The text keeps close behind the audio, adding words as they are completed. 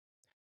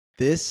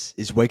This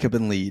is Wake Up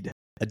and Lead,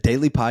 a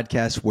daily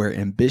podcast where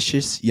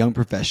ambitious young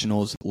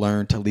professionals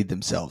learn to lead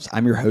themselves.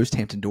 I'm your host,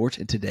 Hampton Dortch,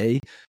 and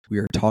today we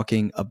are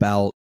talking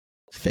about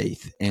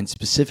faith. And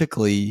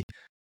specifically,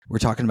 we're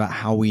talking about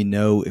how we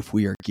know if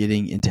we are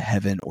getting into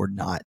heaven or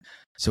not.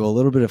 So a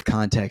little bit of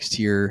context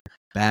here.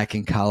 Back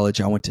in college,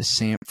 I went to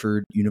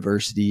Samford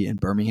University in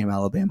Birmingham,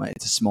 Alabama.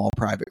 It's a small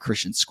private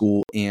Christian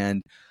school,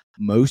 and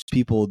most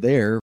people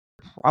there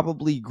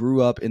probably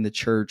grew up in the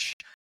church.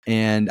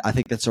 And I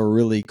think that's a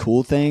really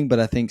cool thing, but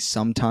I think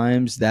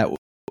sometimes that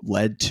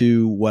led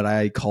to what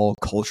I call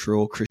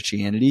cultural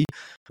Christianity,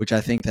 which I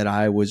think that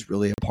I was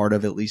really a part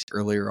of, at least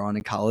earlier on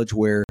in college,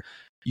 where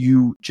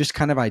you just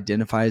kind of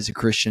identify as a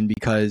Christian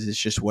because it's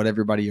just what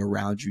everybody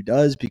around you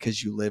does,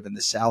 because you live in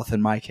the South.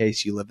 In my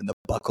case, you live in the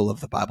buckle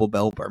of the Bible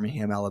Belt,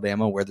 Birmingham,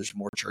 Alabama, where there's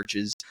more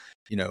churches,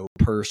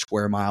 per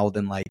square mile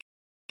than like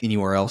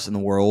anywhere else in the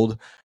world.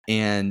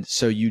 And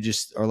so you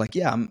just are like,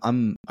 yeah,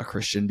 I'm a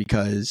Christian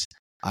because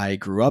I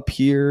grew up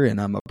here and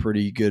I'm a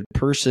pretty good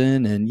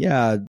person. And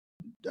yeah,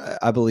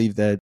 I believe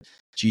that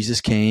Jesus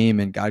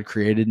came and God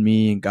created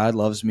me and God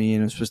loves me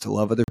and I'm supposed to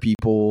love other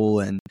people.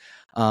 And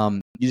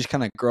you just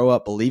kind of grow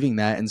up believing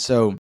that. And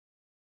so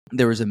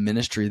there was a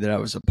ministry that I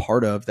was a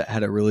part of that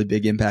had a really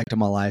big impact on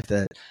my life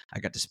that I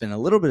got to spend a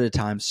little bit of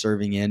time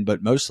serving in,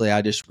 but mostly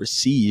I just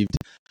received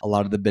a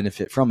lot of the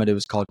benefit from it. It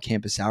was called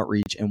Campus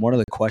Outreach. And one of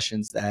the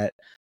questions that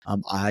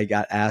I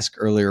got asked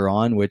earlier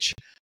on, which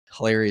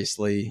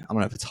hilariously, I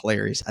don't know if it's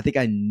hilarious, I think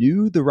I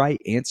knew the right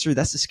answer.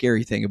 That's the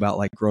scary thing about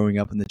like growing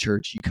up in the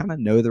church. You kind of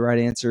know the right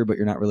answer, but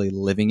you're not really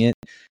living it.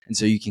 And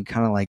so you can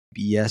kind of like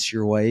BS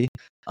your way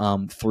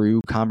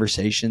through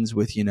conversations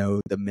with,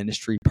 the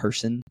ministry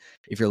person.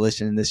 If you're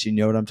listening to this, you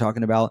know what I'm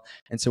talking about.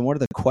 And so one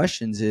of the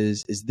questions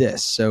is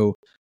this. So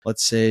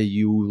let's say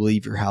you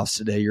leave your house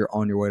today, you're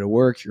on your way to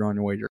work, you're on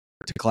your way to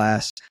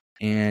class,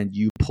 and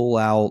you pull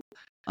out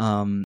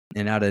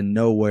and out of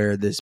nowhere,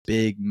 this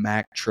big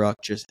Mack truck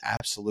just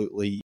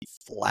absolutely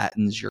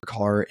flattens your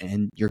car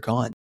and you're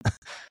gone.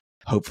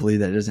 Hopefully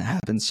that doesn't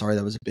happen. Sorry,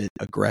 that was a bit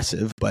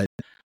aggressive, but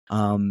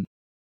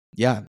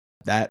yeah,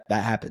 that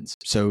happens.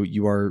 So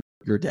you're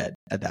dead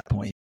at that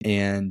point.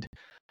 And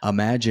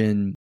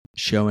imagine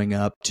showing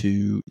up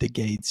to the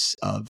gates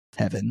of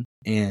heaven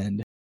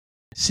and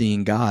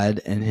seeing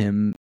God and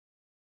him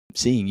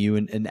seeing you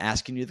and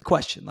asking you the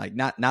question, like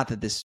not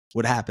that this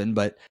would happen,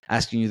 but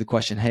asking you the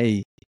question,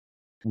 hey,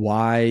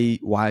 why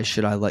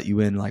should I let you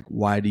in? Like,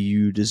 why do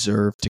you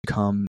deserve to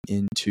come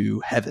into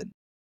heaven?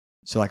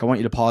 So like, I want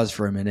you to pause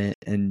for a minute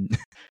and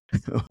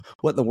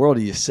what in the world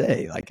do you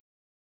say? Like,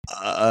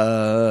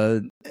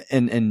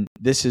 and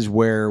this is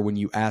where when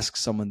you ask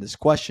someone this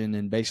question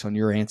and based on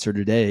your answer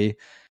today,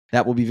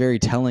 that will be very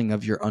telling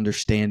of your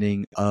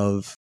understanding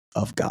of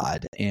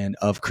God and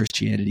of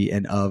Christianity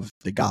and of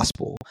the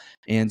gospel.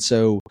 And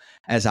so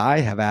as I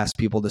have asked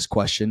people this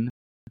question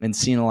and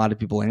seen a lot of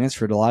people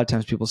answer it, a lot of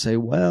times people say,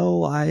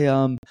 well,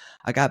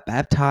 I got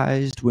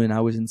baptized when I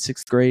was in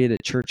 6th grade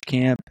at church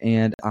camp,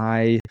 and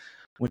I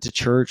went to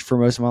church for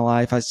most of my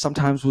life. I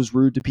sometimes was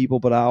rude to people,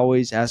 but I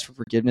always asked for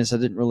forgiveness. I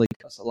didn't really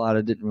cuss a lot.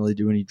 I didn't really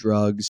do any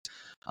drugs.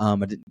 I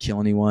didn't kill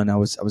anyone. I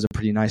was a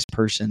pretty nice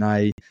person.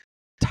 I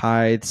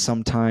tithe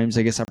sometimes.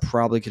 I guess I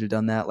probably could have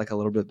done that like a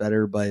little bit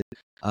better, but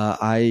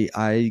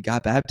I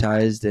got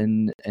baptized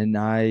and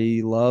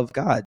I love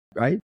God,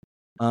 right?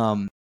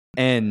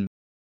 And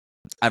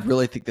I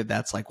really think that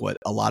that's like what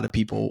a lot of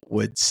people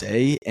would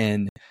say.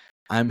 And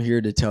I'm here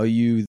to tell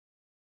you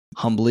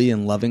humbly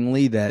and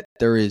lovingly that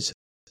there is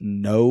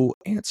no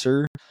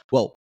answer.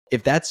 Well,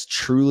 if that's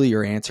truly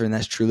your answer and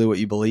that's truly what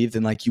you believe,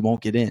 then like you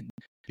won't get in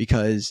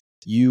because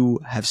you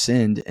have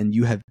sinned and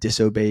you have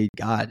disobeyed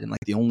God. And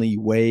like the only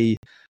way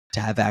to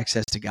have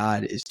access to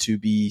God is to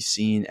be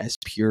seen as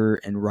pure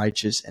and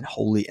righteous and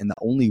holy. And the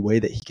only way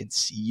that he can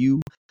see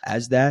you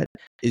as that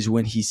is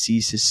when he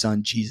sees his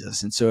son,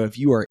 Jesus. And so if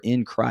you are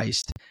in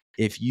Christ,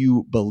 if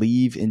you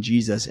believe in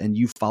Jesus and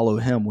you follow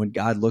him, when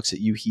God looks at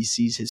you, he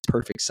sees his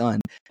perfect son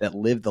that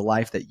lived the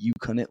life that you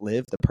couldn't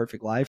live, the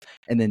perfect life,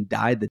 and then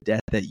died the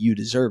death that you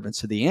deserve. And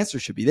so the answer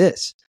should be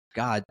this: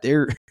 God,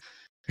 there's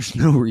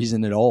no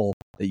reason at all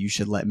that you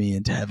should let me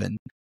into heaven.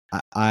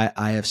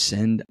 I have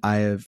sinned.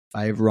 I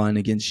have run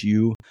against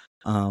you.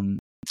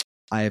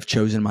 I have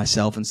chosen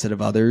myself instead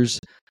of others.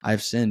 I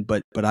have sinned,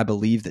 but I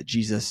believe that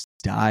Jesus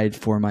died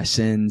for my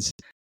sins,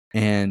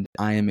 and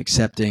I am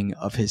accepting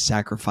of his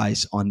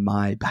sacrifice on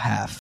my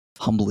behalf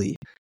humbly.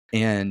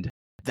 And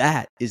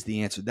that is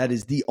the answer. That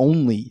is the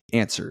only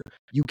answer.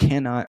 You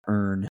cannot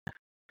earn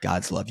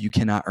God's love. You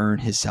cannot earn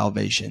his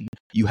salvation.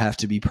 You have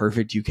to be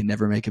perfect. You can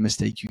never make a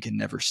mistake. You can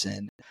never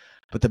sin.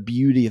 But the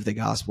beauty of the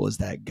gospel is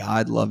that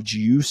God loved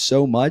you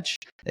so much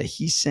that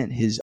he sent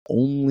his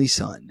only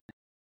son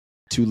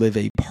to live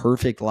a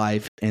perfect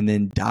life and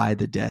then die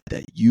the death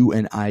that you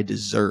and I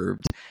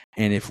deserved.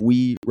 And if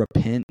we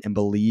repent and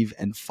believe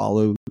and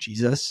follow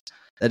Jesus,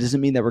 that doesn't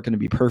mean that we're going to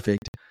be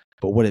perfect.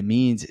 But what it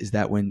means is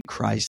that when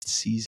Christ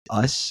sees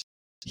us,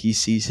 he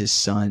sees his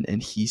son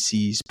and he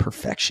sees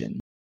perfection.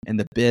 And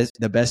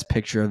the best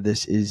picture of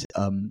this is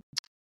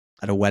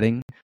at a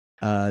wedding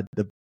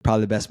The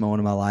probably the best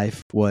moment of my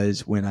life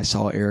was when I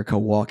saw Erica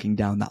walking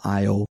down the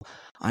aisle.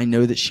 I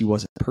know that she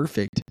wasn't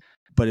perfect,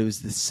 but it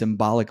was this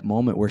symbolic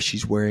moment where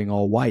she's wearing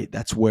all white.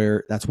 That's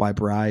why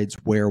brides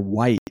wear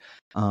white,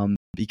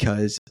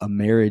 because a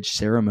marriage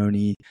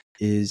ceremony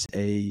is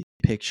a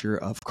picture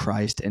of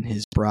Christ and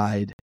his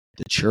bride,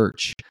 the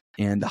church,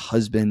 and the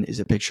husband is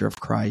a picture of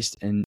Christ,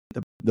 and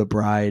the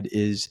bride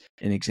is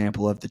an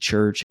example of the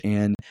church.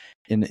 And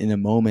in a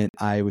moment,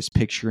 I was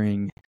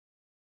picturing,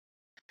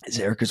 as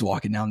Erica's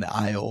walking down the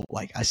aisle,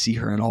 like I see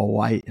her in all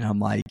white, and I'm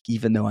like,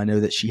 even though I know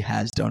that she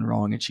has done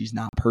wrong and she's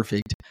not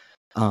perfect,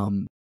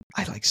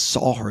 I like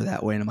saw her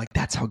that way, and I'm like,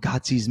 that's how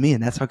God sees me,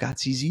 and that's how God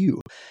sees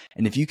you.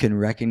 And if you can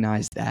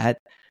recognize that,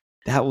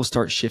 that will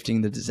start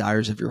shifting the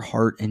desires of your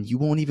heart, and you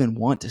won't even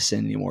want to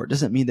sin anymore. It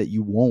doesn't mean that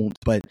you won't,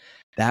 but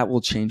that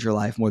will change your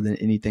life more than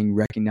anything,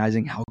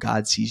 recognizing how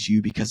God sees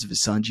you because of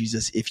his son,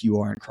 Jesus, if you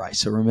are in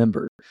Christ. So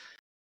remember,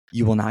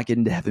 you will not get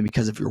into heaven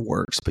because of your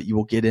works, but you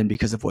will get in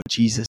because of what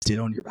Jesus did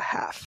on your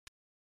behalf.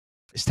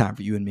 It's time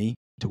for you and me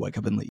to wake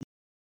up and lead.